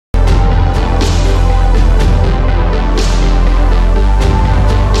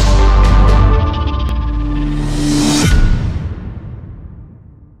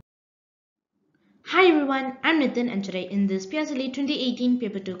Nithin, and today in this PSLE 2018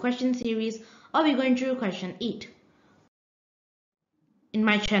 Paper 2 question series, I'll be going through question 8. In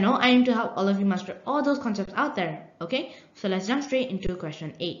my channel, I aim to help all of you master all those concepts out there. Okay, so let's jump straight into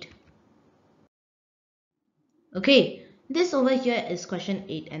question 8. Okay, this over here is question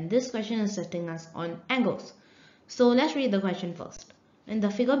 8, and this question is setting us on angles. So let's read the question first. In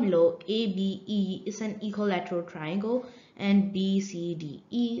the figure below, ABE is an equilateral triangle and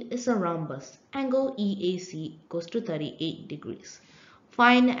BCDE is a rhombus. Angle EAC equals to 38 degrees.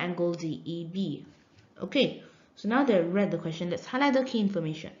 Find angle ZEB. Okay, so now that I've read the question, let's highlight the key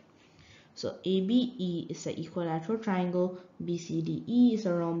information. So ABE is an equilateral triangle, BCDE is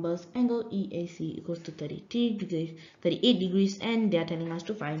a rhombus, angle EAC equals to 38 degrees, and they are telling us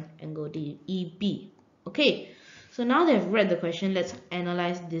to find angle DEB. Okay, so now that I've read the question, let's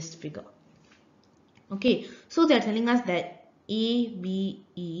analyze this figure. Okay, so they're telling us that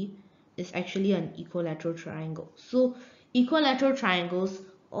ABE is actually an equilateral triangle. So equilateral triangles,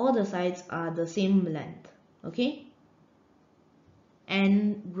 all the sides are the same length. Okay,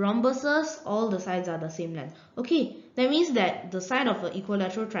 and rhombuses, all the sides are the same length. Okay, that means that the side of an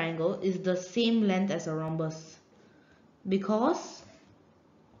equilateral triangle is the same length as a rhombus, because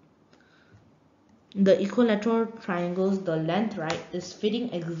the equilateral triangles, the length, right, is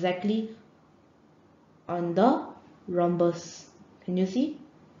fitting exactly on the rhombus. Can you see?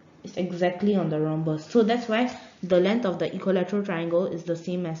 It's exactly on the rhombus. So that's why the length of the equilateral triangle is the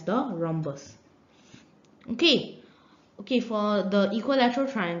same as the rhombus. Okay, for the equilateral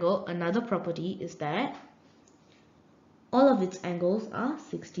triangle, another property is that all of its angles are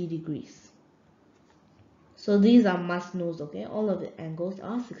 60 degrees. So these are must knows, okay? All of the angles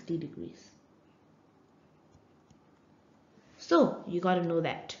are 60 degrees. So you got to know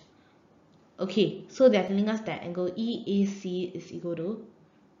that. Okay, so they're telling us that angle EAC is equal to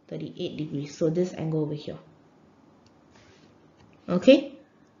 38 degrees. So this angle over here. Okay?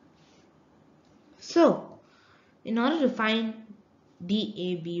 So in order to find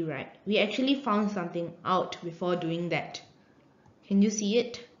DAB, right, we actually found something out before doing that. Can you see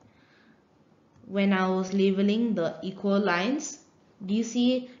it? When I was labeling the equal lines, do you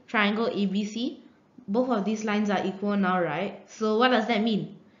see triangle ABC? Both of these lines are equal now, right? So what does that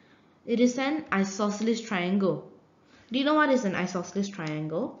mean? It is an isosceles triangle. Do you know what is an isosceles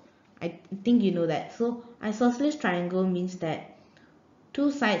triangle? I think you know that. So isosceles triangle means that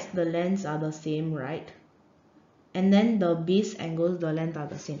two sides, the lengths are the same, right? And then the base angles, the length are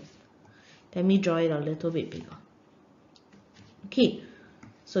the same. Let me draw it a little bit bigger. Okay,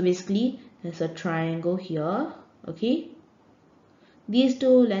 so basically there's a triangle here. Okay, these two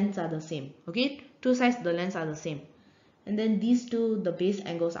lengths are the same. Okay, two sides, the lengths are the same, and then these two, the base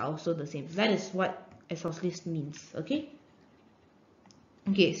angles are also the same. That is what isosceles means. Okay,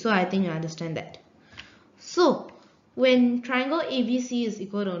 so I think you understand that. So when triangle ABC is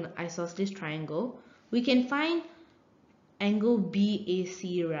equal to an isosceles triangle, we can find angle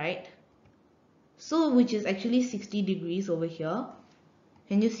BAC, right? So which is actually 60 degrees over here.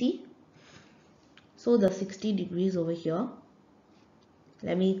 Can you see? So the 60 degrees over here,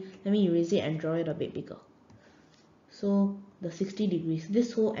 let me erase it and draw it a bit bigger. So the 60 degrees,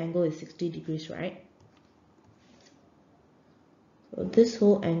 this whole angle is 60 degrees, right? So this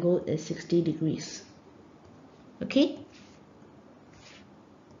whole angle is 60 degrees. Okay,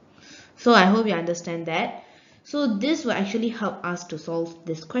 so I hope you understand that. So this will actually help us to solve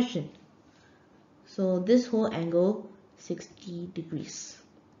this question. So this whole angle 60 degrees.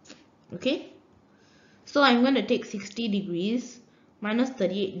 Okay, so I'm going to take 60 degrees minus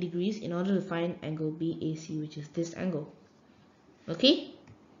 38 degrees in order to find angle BAC, which is this angle. Okay,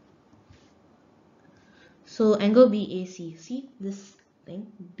 so angle BAC, see this thing,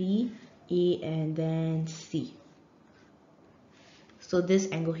 B, A, and then C. So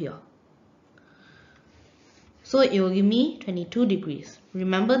this angle here. So it will give me 22 degrees.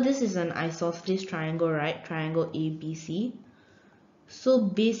 Remember, this is an isosceles triangle, right? Triangle ABC. So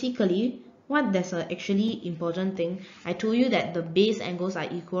basically, there's a actually important thing. I told you that the base angles are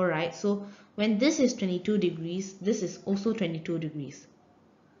equal, right? So when this is 22 degrees, this is also 22 degrees,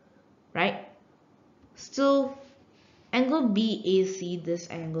 right? So angle BAC, this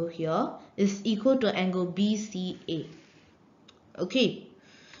angle here, is equal to angle BCA. Okay,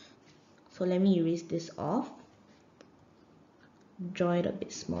 so let me erase this off. Draw it a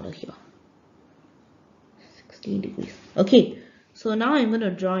bit smaller here. 60 degrees. Okay, so now I'm going to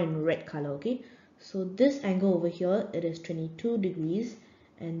draw in red color. Okay, so this angle over here, it is 22 degrees,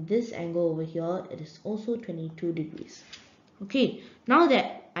 and this angle over here, it is also 22 degrees. Okay, now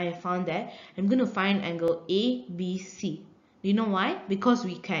that I have found that, I'm going to find angle ABC. Do you know why? Because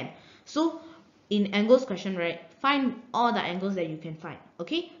we can. So in angles question, right, find all the angles that you can find.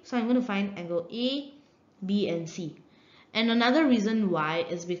 Okay, so I'm going to find angle A, B, and C. And another reason why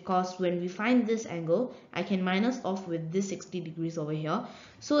is because when we find this angle, I can minus off with this 60 degrees over here,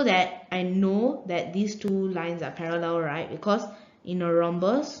 so that I know that these two lines are parallel, right? Because in a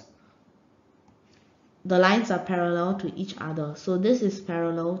rhombus, the lines are parallel to each other. So this is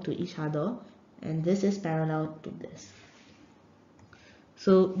parallel to each other, and this is parallel to this.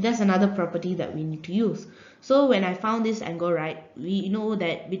 So that's another property that we need to use. So when I found this angle, right, we know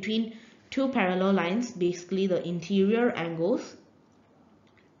that between two parallel lines, basically the interior angles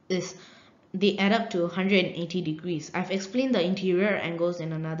they add up to 180 degrees. I've explained the interior angles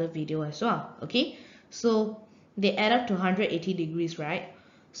in another video as well. Okay, so they add up to 180 degrees, right?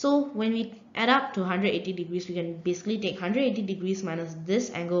 So when we add up to 180 degrees, we can basically take 180 degrees minus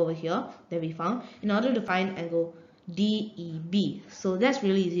this angle over here that we found in order to find angle DEB. So that's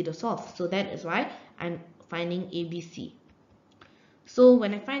really easy to solve. So that is why I'm finding ABC. So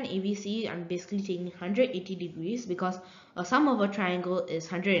when I find ABC, I'm basically taking 180 degrees because a sum of a triangle is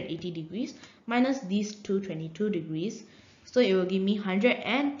 180 degrees minus these 222 degrees. So it will give me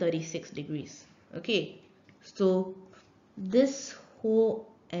 136 degrees. Okay, so this whole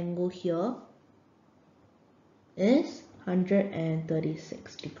angle here is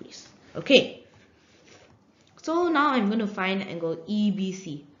 136 degrees. Okay, so now I'm going to find angle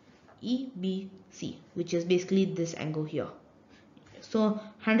EBC, which is basically this angle here. So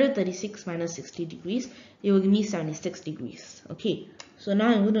 136 minus 60 degrees, it will give me 76 degrees. Okay, so now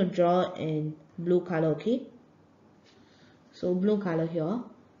I'm going to draw in blue color. Okay, so blue color here.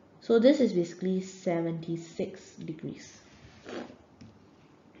 So this is basically 76 degrees.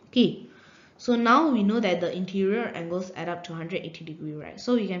 Okay, so now we know that the interior angles add up to 180 degrees, right?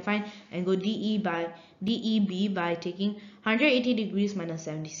 So we can find angle DEB by taking 180 degrees minus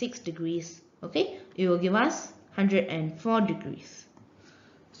 76 degrees. Okay, it will give us 104 degrees.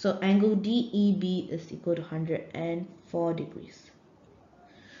 So angle DEB is equal to 104 degrees.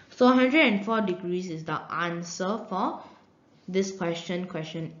 So 104 degrees is the answer for this question,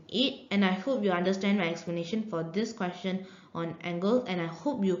 question 8. And I hope you understand my explanation for this question on angle. And I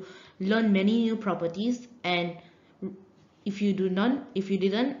hope you learn many new properties. And if you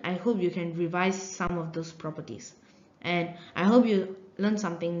didn't, I hope you can revise some of those properties. And I hope you learned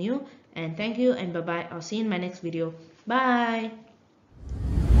something new. And thank you and bye-bye. I'll see you in my next video. Bye.